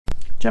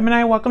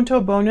Gemini, welcome to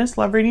a bonus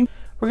love reading.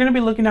 We're going to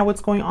be looking at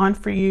what's going on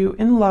for you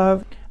in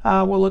love.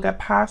 We'll look at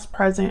past,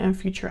 present, and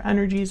future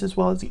energies, as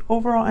well as the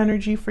overall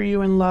energy for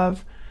you in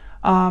love.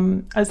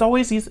 As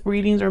always, these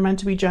readings are meant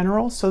to be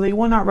general, so they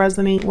will not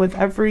resonate with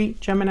every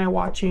Gemini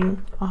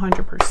watching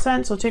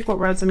 100%. So take what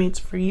resonates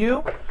for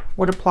you,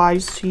 what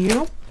applies to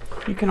you.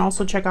 You can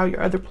also check out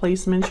your other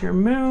placements, your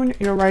moon,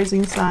 your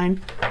rising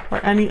sign, or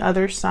any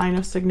other sign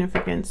of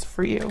significance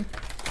for you.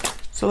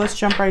 So let's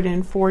jump right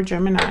in for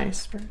Gemini.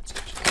 Spirits,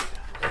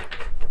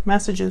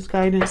 messages,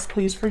 guidance,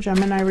 please, for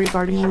Gemini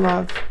regarding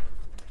love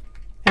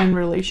and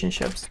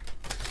relationships.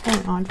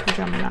 Going on for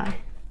Gemini.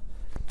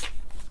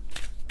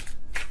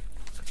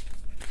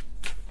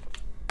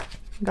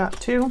 Got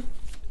two.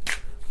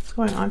 What's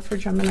going on for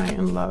Gemini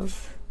in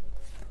love?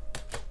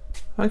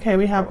 Okay,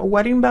 we have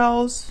wedding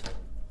bells,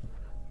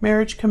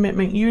 marriage,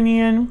 commitment,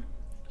 union,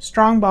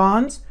 strong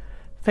bonds,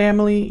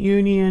 family,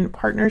 union,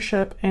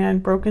 partnership,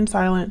 and broken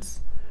silence,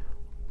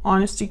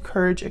 honesty,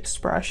 courage,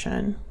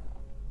 expression.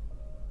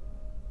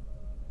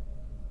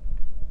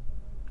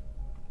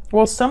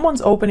 Well,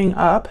 someone's opening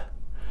up,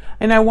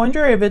 and I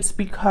wonder if it's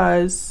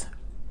because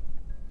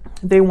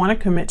they want to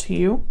commit to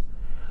you,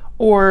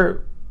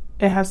 or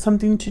it has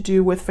something to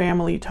do with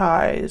family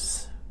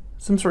ties,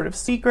 some sort of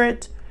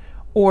secret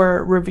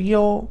or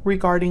reveal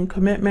regarding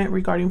commitment,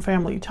 regarding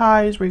family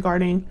ties,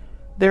 regarding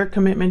their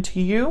commitment to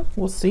you.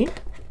 We'll see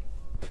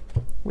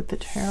with the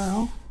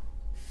tarot.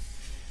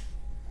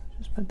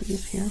 Just put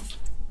these here.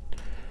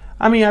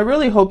 I mean, I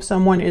really hope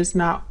someone is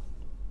not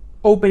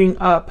opening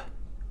up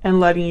and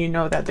letting you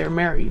know that they're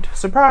married.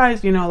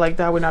 Surprise, you know, like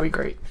that would not be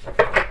great.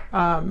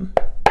 So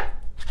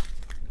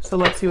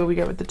let's see what we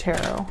get with the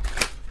tarot.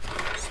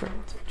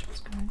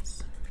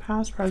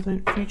 Past,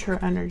 present, future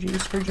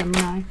energies for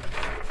Gemini.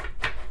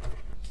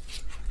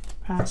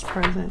 Past,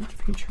 present,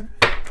 future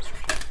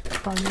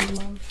energies.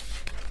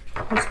 Love.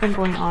 What's been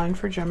going on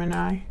for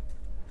Gemini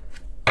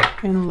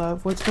in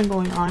love? What's been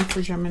going on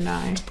for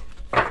Gemini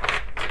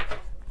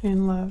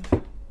in love?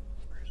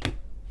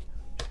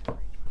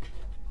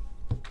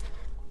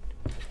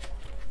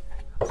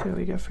 Let's see what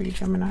we get for you,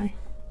 Gemini.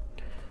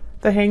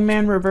 The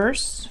Hangman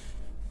reverse.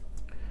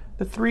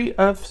 The Three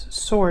of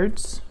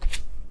Swords.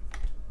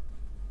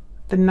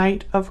 The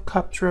Knight of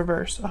Cups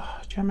reverse.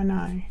 Oh,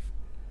 Gemini.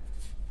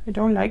 I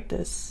don't like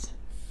this.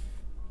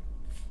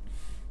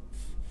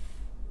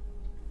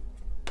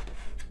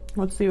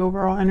 What's the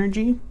overall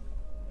energy?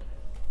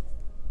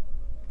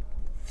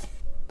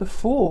 The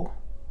Fool.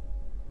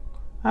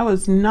 I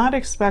was not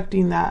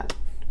expecting that.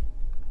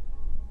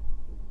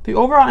 The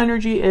overall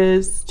energy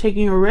is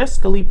taking a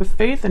risk, a leap of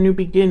faith, a new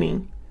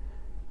beginning.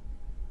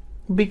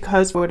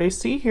 Because what I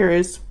see here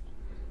is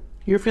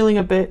you're feeling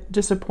a bit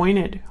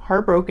disappointed,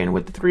 heartbroken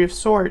with the Three of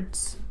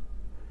Swords.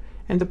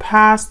 In the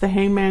past, the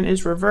Hangman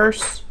is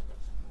reversed.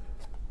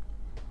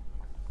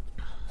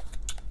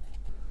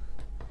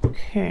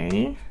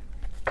 Okay.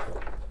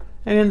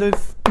 And in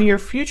the near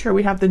future,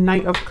 we have the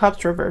Knight of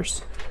Cups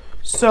reverse.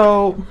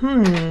 So,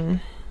 the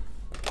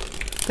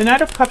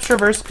Knight of Cups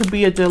reverse could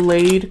be a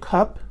delayed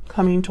cup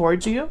coming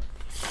towards you.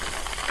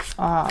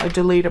 A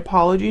delayed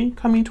apology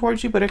coming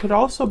towards you, but it could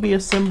also be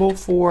a symbol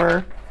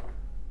for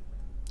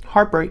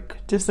heartbreak,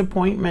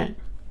 disappointment,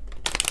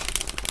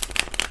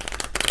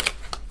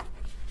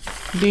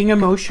 being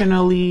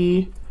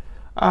emotionally,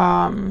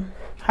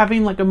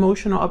 having like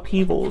emotional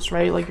upheavals,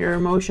 right? Like your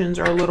emotions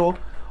are a little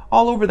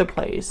all over the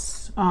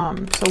place.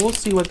 So we'll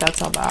see what that's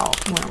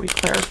about when we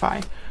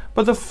clarify.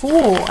 But the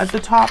Fool at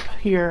the top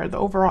here, the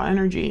overall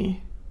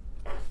energy,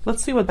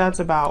 let's see what that's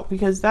about,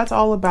 because that's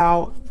all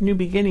about new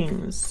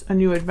beginnings, a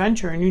new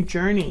adventure, a new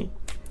journey,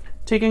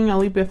 taking a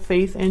leap of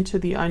faith into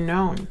the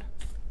unknown.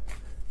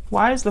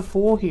 Why is the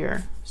Fool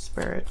here,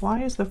 Spirit?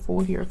 Why is the Fool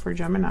here for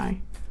Gemini?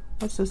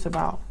 What's this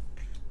about?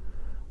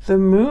 The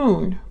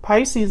Moon,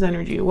 Pisces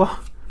energy. Well,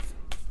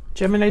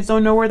 Geminis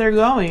don't know where they're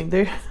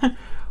going.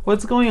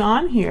 What's going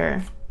on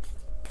here?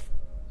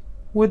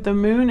 With the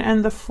Moon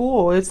and the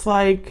Fool, it's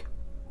like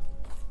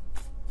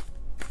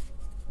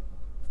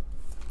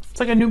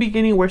a new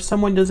beginning where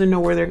someone doesn't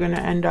know where they're going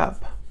to end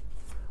up,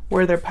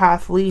 where their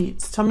path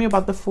leads. Tell me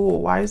about the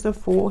Fool. Why is the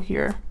Fool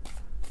here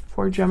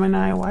for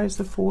Gemini? Why is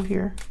the Fool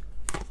here?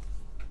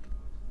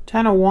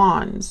 Ten of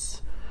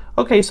Wands.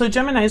 Okay, so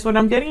Geminis, what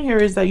I'm getting here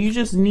is that you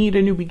just need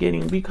a new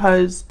beginning,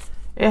 because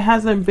it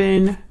hasn't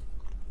been,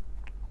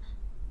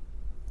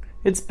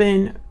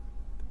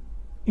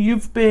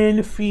 you've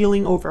been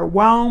feeling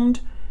overwhelmed,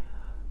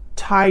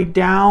 tied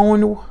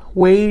down,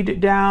 weighed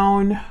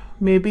down.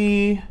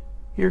 Maybe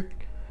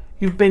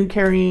you've been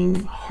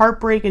carrying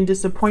heartbreak and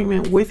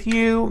disappointment with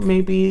you.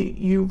 Maybe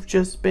you've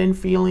just been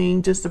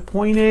feeling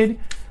disappointed.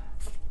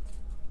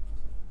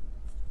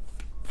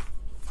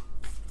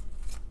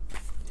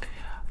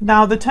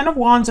 Now, the Ten of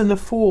Wands and the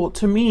Fool,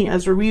 to me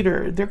as a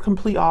reader, they're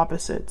complete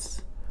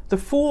opposites. The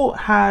Fool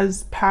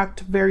has packed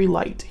very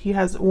light. He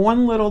has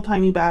one little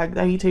tiny bag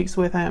that he takes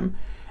with him,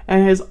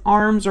 and his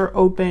arms are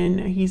open.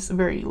 He's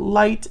very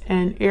light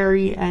and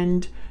airy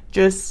and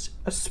just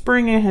a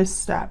spring in his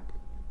step.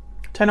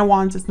 Ten of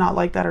Wands is not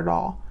like that at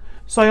all.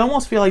 So I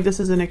almost feel like this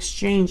is an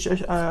exchange,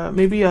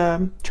 maybe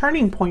a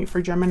turning point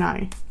for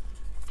Gemini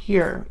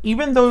here,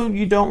 even though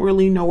you don't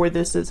really know where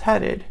this is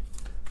headed.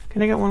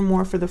 Can I get one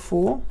more for the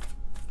Fool?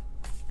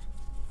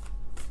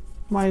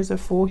 Why is the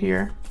Fool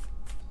here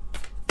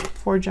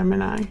for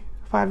Gemini?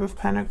 5 of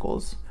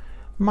Pentacles.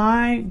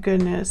 My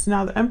goodness.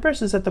 Now the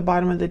Empress is at the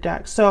bottom of the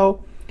deck.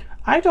 So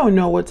I don't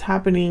know what's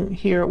happening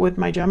here with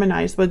my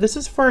Geminis, but this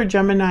is for a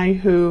Gemini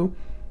who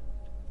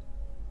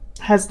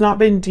has not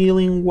been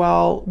dealing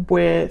well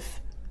with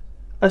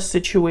a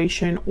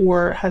situation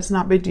or has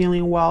not been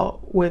dealing well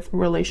with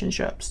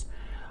relationships.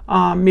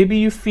 Maybe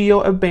you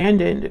feel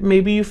abandoned.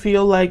 Maybe you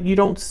feel like you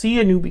don't see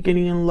a new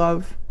beginning in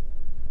love.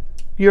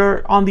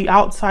 You're on the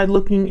outside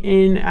looking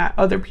in at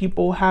other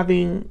people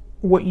having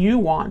what you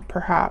want,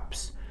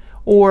 perhaps.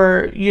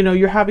 Or, you know,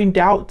 you're having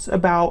doubts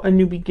about a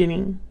new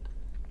beginning.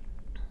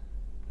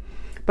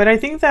 But I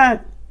think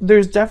that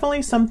there's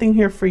definitely something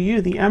here for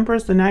you. The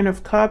Empress, the Nine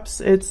of Cups,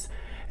 it's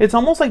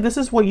almost like this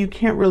is what you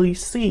can't really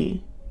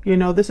see. You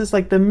know, this is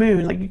like the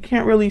Moon. Like you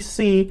can't really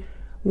see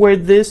where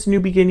this new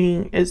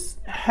beginning is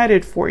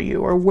headed for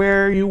you, or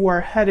where you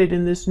are headed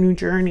in this new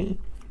journey.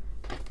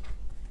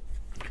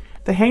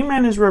 The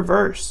Hangman is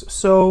reversed.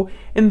 So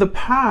in the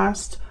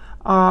past,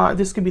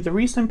 this could be the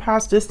recent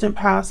past, distant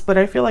past, but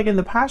I feel like in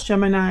the past,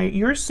 Gemini,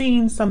 you're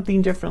seeing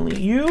something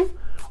differently. You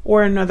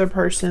or another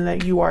person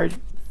that you are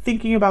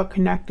thinking about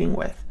connecting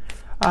with.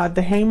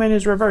 The Hangman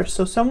is reversed.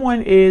 So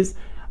someone is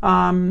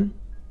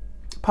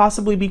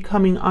possibly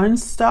becoming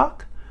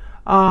unstuck.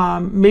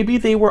 Maybe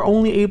they were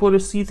only able to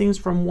see things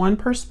from one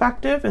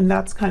perspective, and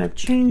that's kind of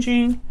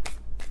changing.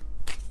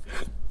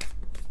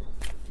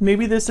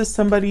 Maybe this is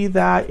somebody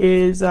that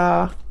is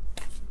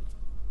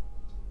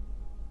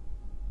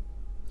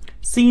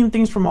seeing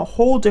things from a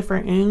whole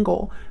different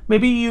angle.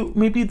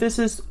 Maybe this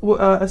is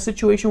a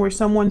situation where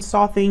someone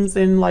saw things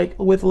in like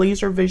with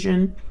laser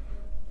vision,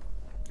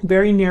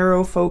 very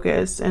narrow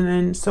focus, and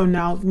then so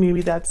now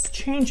maybe that's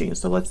changing.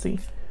 So let's see.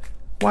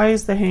 Why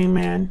is the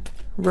Hangman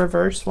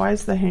reverse? Why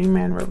is the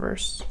Hangman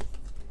reverse?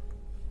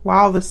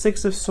 Wow, the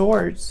Six of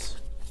Swords.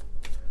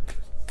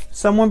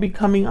 Someone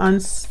becoming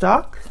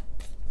unstuck,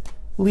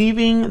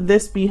 leaving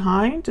this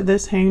behind,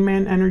 this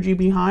Hangman energy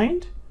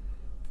behind.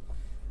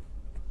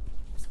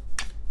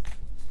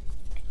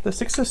 The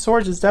Six of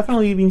Swords is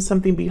definitely leaving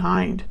something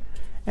behind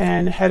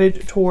and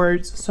headed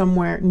towards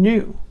somewhere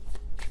new.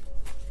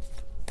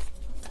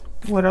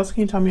 What else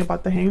can you tell me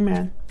about the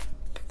Hangman?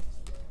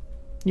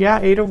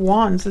 Yeah, Eight of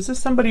Wands. This is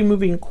somebody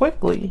moving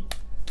quickly.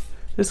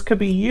 This could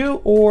be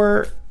you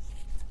or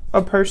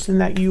a person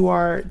that you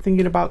are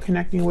thinking about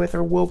connecting with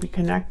or will be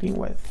connecting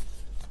with.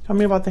 Tell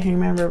me about the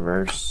Hangman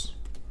reverse.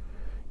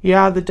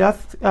 Yeah, the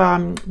death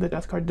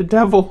card, the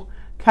Devil,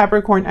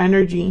 Capricorn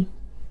energy.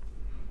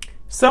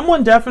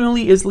 Someone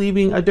definitely is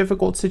leaving a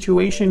difficult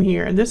situation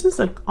here. And this is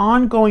an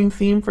ongoing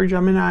theme for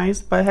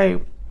Geminis, but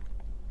hey,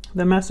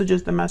 the message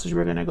is the message.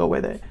 We're going to go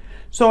with it.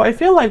 So I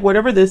feel like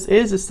whatever this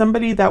is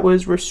somebody that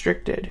was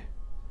restricted.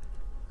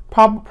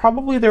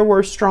 Probably there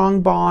were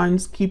strong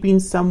bonds keeping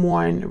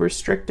someone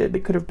restricted. They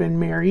could have been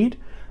married.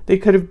 They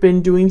could have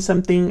been doing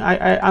something.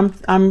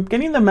 I'm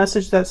getting the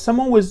message that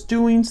someone was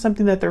doing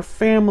something that their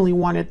family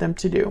wanted them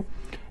to do.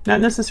 Not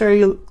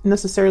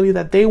necessarily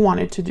that they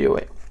wanted to do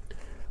it,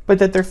 but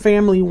that their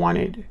family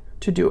wanted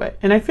to do it.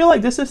 And I feel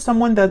like this is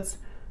someone that's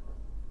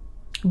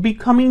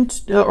becoming,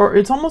 or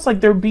it's almost like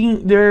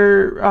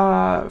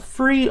they're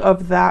free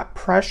of that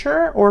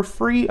pressure or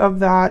free of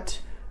that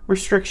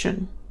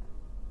restriction.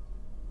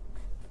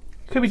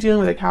 Could be dealing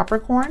with a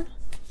Capricorn.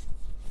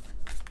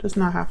 Does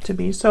not have to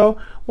be. So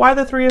why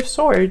the Three of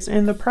Swords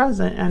in the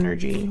present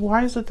energy?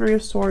 Why is the Three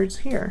of Swords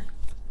here?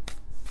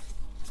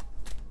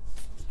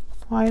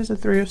 Why is the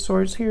Three of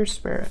Swords here,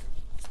 Spirit?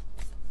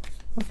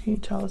 What can you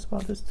tell us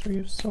about this Three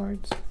of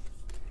Swords?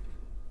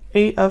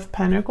 Eight of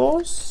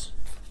Pentacles.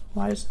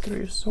 Why is the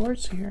Three of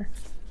Swords here?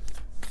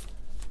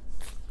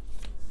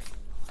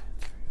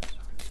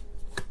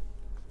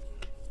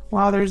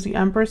 Wow, there's the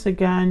Empress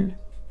again.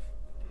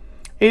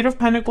 Eight of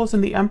Pentacles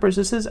and the Empress.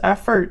 This is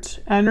effort,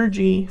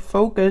 energy,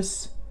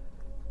 focus.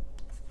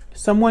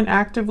 Someone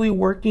actively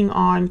working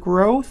on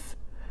growth,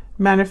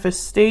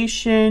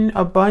 manifestation,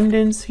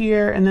 abundance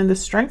here. And then the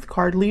Strength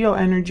card, Leo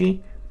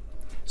energy.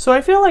 So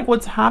I feel like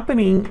what's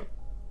happening,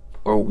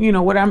 or you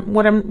know, what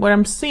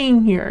I'm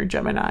seeing here,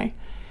 Gemini,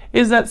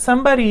 is that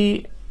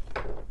somebody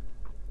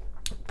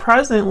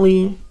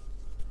presently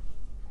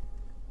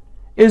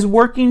is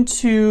working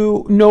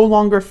to no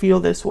longer feel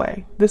this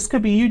way. This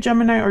could be you,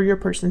 Gemini, or your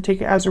person.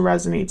 Take it as it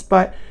resonates.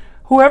 But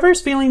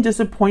whoever's feeling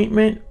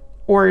disappointment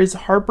or is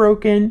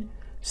heartbroken,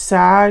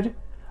 sad,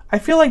 I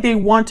feel like they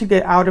want to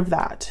get out of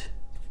that.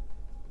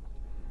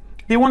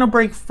 They want to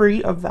break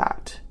free of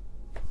that.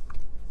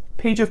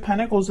 Page of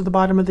Pentacles at the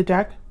bottom of the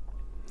deck.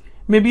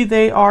 Maybe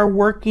they are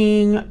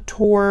working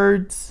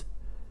towards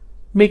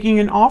making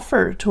an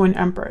offer to an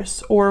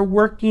Empress, or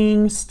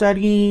working,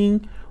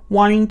 studying,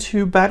 wanting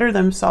to better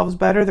themselves,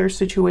 better their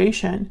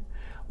situation,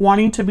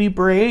 wanting to be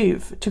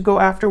brave to go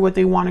after what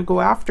they want to go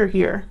after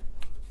here.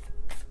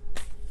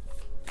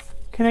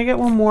 Can I get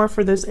one more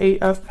for this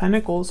Eight of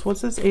Pentacles?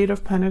 What's this Eight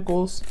of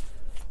Pentacles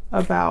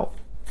about?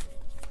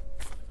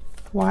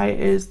 Why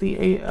is the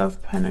Eight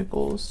of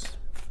Pentacles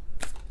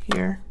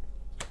here?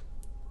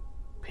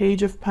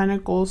 Page of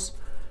Pentacles.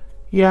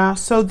 Yeah,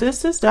 so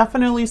this is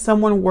definitely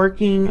someone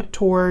working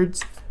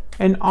towards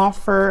an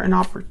offer, an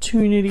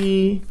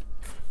opportunity,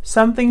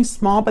 something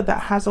small, but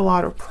that has a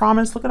lot of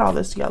promise. Look at all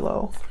this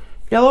yellow.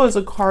 Yellow is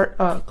a color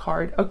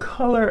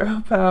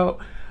about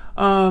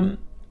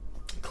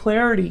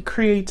clarity,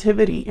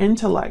 creativity,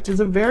 intellect. It's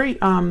a very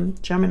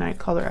Gemini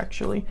color,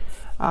 actually,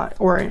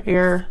 or an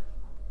air,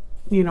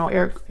 you know,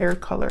 air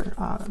color,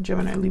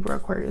 Gemini, Libra,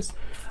 Aquarius,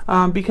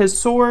 because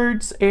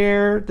swords,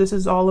 air, this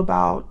is all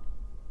about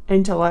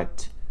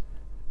intellect,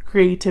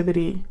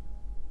 creativity,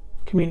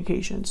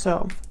 communication.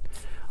 So,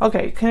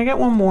 okay, can I get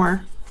one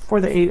more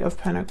for the Eight of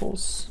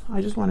Pentacles? I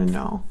just want to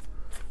know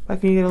if I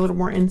can get a little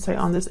more insight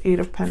on this Eight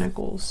of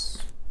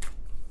Pentacles.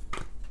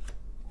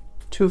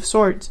 Two of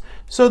Swords.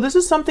 So this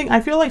is something, I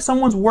feel like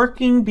someone's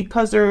working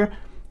because they're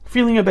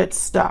feeling a bit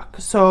stuck.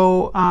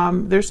 So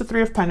there's the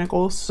Three of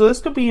Pentacles. So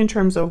this could be in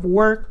terms of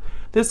work.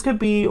 This could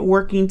be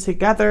working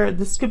together.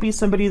 This could be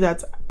somebody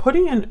that's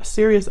putting in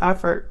serious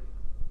effort.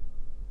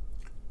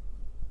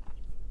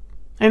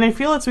 And I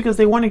feel it's because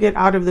they want to get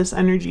out of this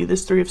energy,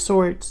 this Three of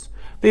Swords.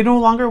 They no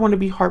longer want to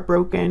be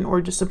heartbroken or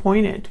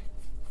disappointed.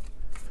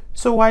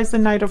 So why is the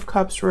Knight of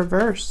Cups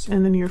reversed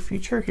in the near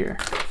future here?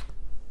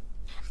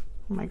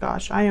 Oh my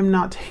gosh, I am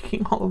not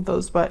taking all of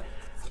those, but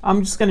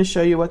I'm just going to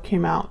show you what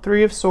came out.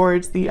 Three of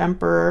Swords, the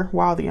Emperor.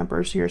 Wow, the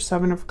Emperor's here.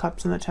 Seven of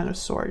Cups and the Ten of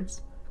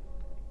Swords.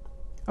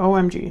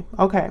 OMG.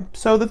 Okay,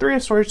 so the Three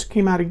of Swords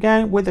came out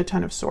again with the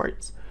Ten of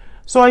Swords.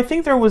 So I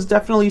think there was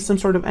definitely some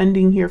sort of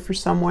ending here for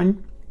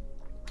someone.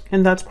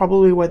 And that's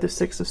probably why the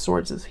Six of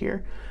Swords is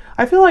here.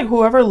 I feel like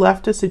whoever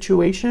left a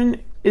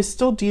situation is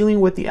still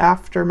dealing with the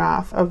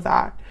aftermath of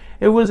that.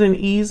 It wasn't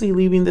easy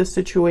leaving this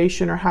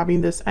situation or having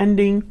this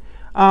ending.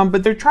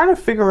 But they're trying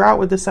to figure out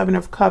with the Seven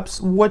of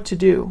Cups what to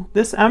do.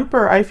 This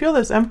Emperor, I feel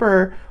this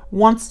Emperor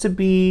wants to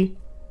be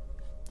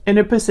in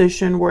a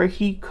position where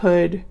he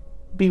could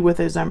be with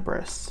his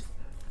Empress.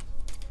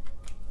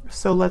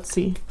 So let's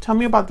see. Tell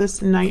me about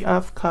this Knight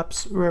of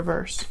Cups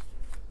reverse.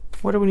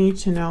 What do we need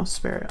to know,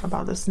 Spirit,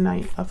 about this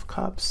Knight of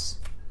Cups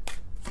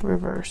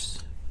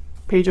reverse?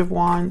 Page of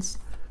Wands.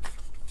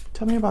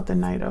 Tell me about the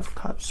Knight of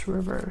Cups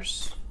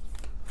reverse.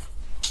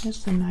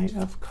 Where's the Knight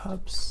of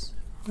Cups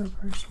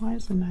reverse? Why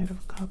is the Knight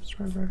of Cups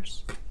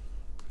reverse?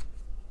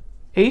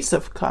 Ace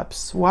of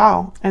Cups.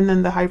 Wow. And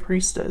then the High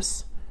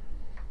Priestess.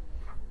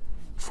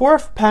 Four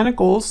of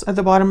Pentacles at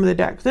the bottom of the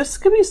deck. This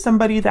could be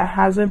somebody that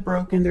hasn't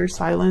broken their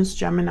silence,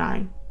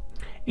 Gemini.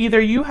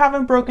 Either you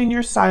haven't broken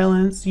your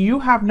silence,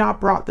 you have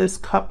not brought this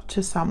cup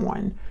to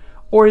someone,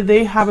 or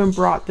they haven't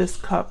brought this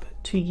cup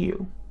to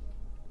you.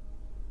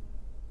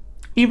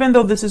 Even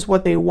though this is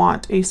what they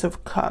want, Ace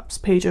of Cups,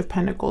 Page of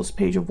Pentacles,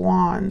 Page of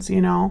Wands, you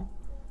know.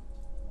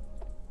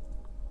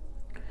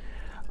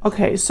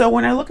 Okay, so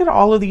when I look at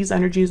all of these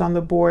energies on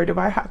the board, if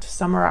I had to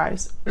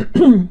summarize,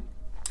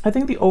 I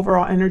think the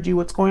overall energy,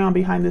 what's going on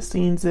behind the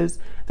scenes is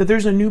that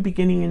there's a new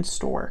beginning in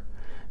store.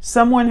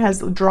 Someone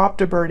has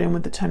dropped a burden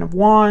with the Ten of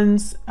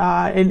Wands,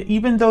 and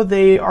even though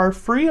they are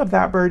free of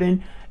that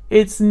burden,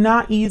 it's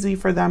not easy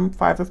for them.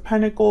 Five of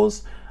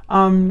Pentacles.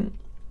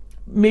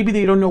 Maybe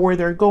they don't know where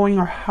they're going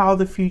or how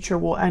the future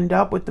will end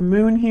up with the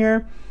Moon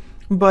here,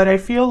 but I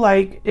feel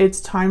like it's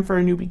time for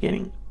a new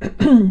beginning.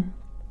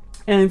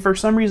 And for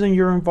some reason,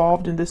 you're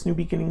involved in this new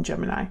beginning,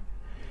 Gemini.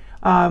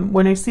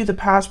 When I see the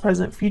past,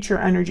 present, future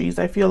energies,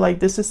 I feel like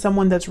this is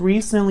someone that's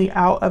recently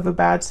out of a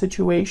bad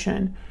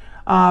situation.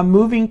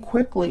 Moving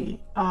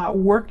quickly,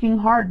 working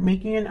hard,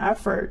 making an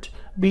effort,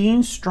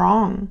 being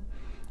strong,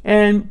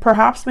 and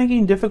perhaps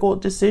making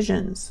difficult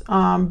decisions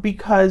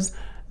because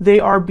they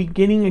are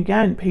beginning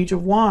again. Page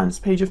of Wands,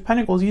 Page of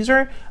Pentacles. These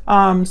are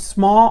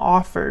small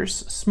offers,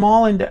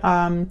 small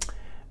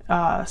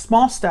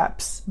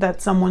steps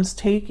that someone's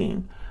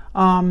taking.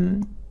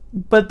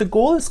 But the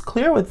goal is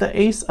clear with the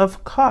Ace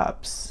of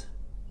Cups.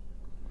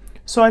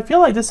 So I feel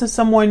like this is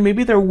someone,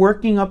 maybe they're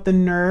working up the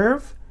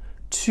nerve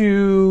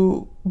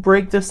to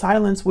break the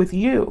silence with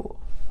you.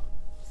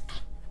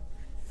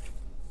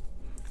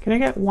 Can I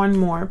get one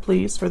more,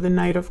 please, for the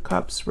Knight of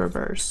Cups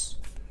reverse?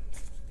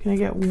 Can I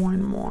get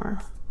one more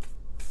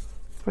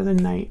for the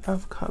Knight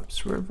of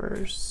Cups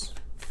reverse?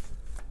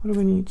 What do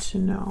we need to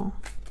know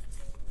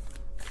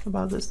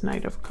about this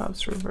Knight of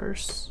Cups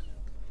reverse?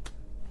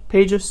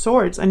 Page of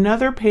Swords,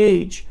 another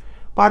page.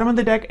 Bottom of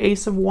the deck,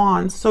 Ace of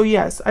Wands. So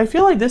yes, I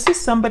feel like this is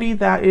somebody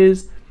that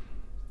is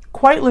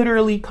quite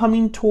literally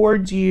coming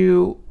towards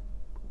you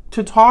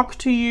to talk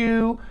to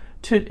you,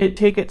 to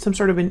take it some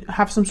sort of,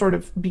 have some sort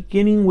of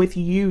beginning with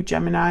you,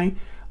 Gemini.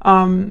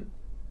 And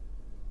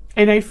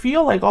I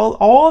feel like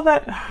all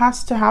that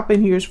has to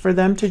happen here is for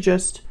them to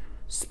just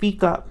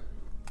speak up.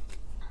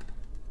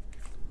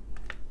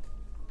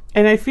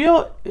 And I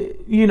feel,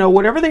 you know,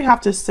 whatever they have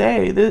to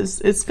say,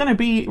 it's going to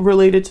be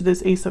related to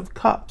this Ace of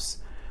Cups.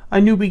 A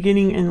new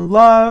beginning in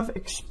love,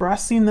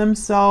 expressing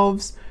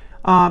themselves,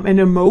 an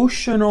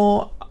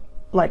emotional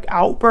like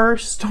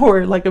outburst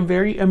or like a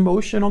very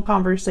emotional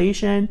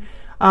conversation.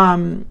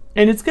 And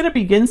it's going to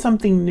begin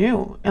something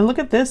new. And look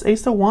at this,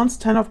 Ace of Wands,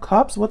 10 of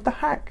Cups. What the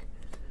heck?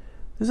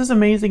 This is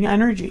amazing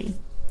energy.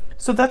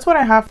 So that's what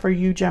I have for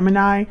you,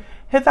 Gemini.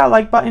 Hit that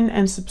like button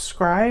and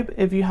subscribe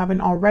if you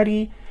haven't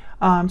already,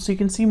 so you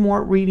can see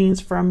more readings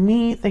from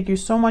me. Thank you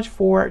so much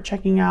for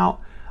checking out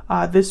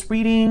this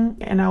reading,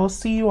 and I will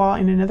see you all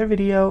in another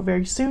video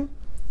very soon.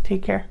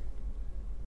 Take care.